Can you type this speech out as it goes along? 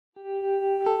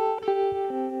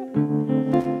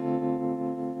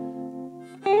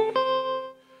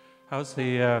How's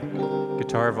the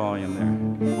guitar volume there?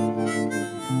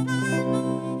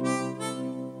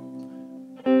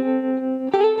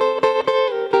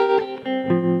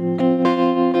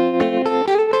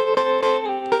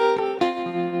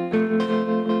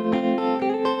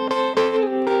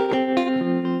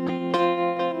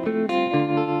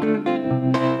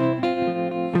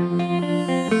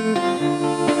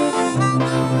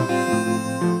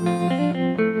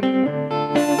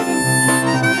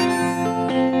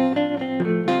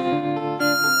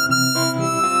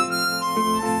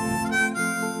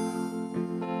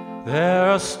 There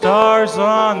are stars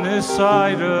on this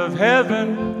side of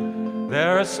heaven.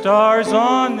 There are stars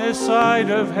on this side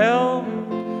of hell.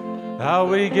 How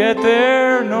we get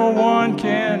there, no one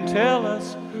can tell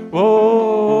us.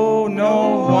 Oh,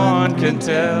 no one can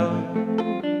tell.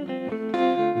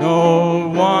 No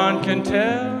one can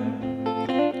tell.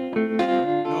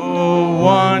 No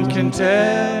one can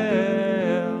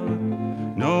tell.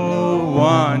 No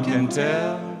one can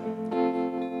tell.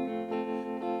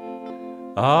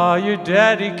 Ah, your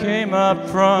daddy came up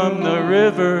from the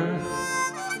river.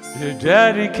 Your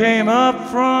daddy came up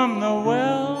from the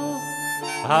well.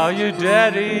 How your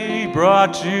daddy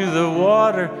brought you the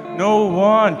water, no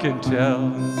one can tell.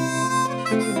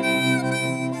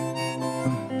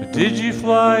 But did you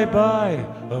fly by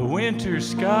a winter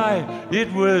sky?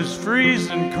 It was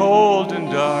freezing cold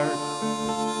and dark.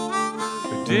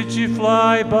 But did you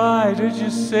fly by? Did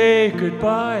you say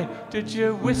goodbye? Did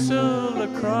you whistle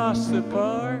across the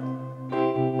park?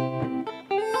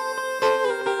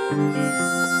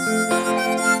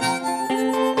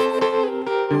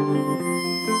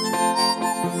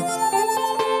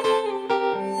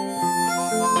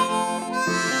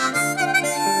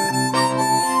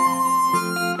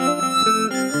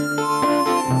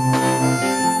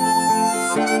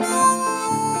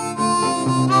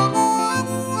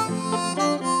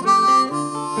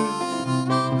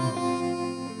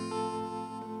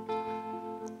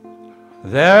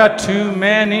 There are too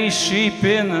many sheep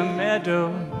in the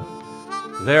meadow.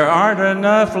 There aren't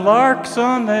enough larks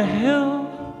on the hill.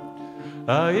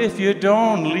 If you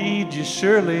don't lead, you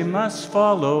surely must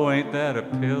follow. Ain't that a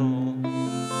pill?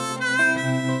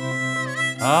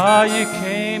 Ah, you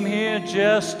came here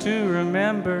just to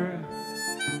remember.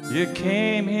 You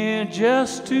came here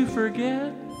just to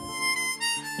forget.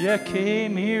 You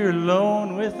came here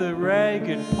alone with a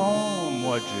ragged poem.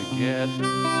 What'd you get?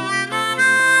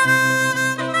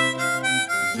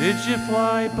 Did you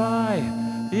fly by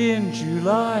in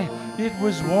July? It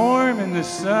was warm and the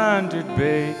sun did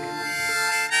bake.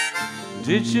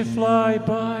 Did you fly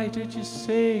by? Did you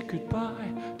say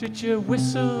goodbye? Did you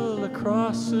whistle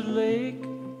across the lake?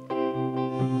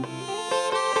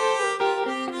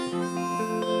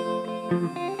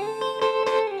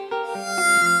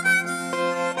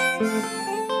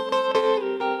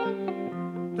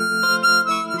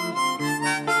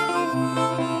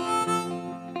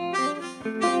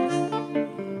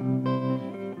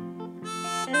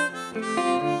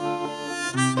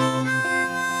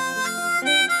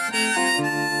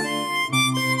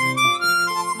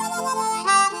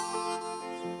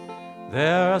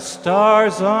 There are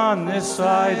stars on this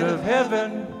side of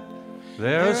heaven.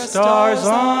 There are stars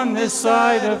on this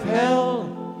side of hell.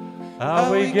 How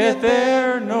we get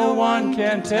there, no one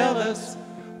can tell us.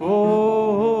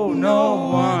 Oh, no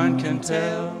one can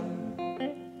tell.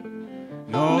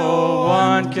 No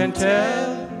one can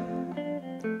tell.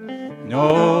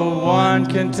 No one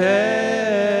can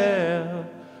tell.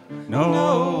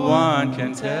 No one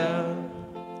can tell.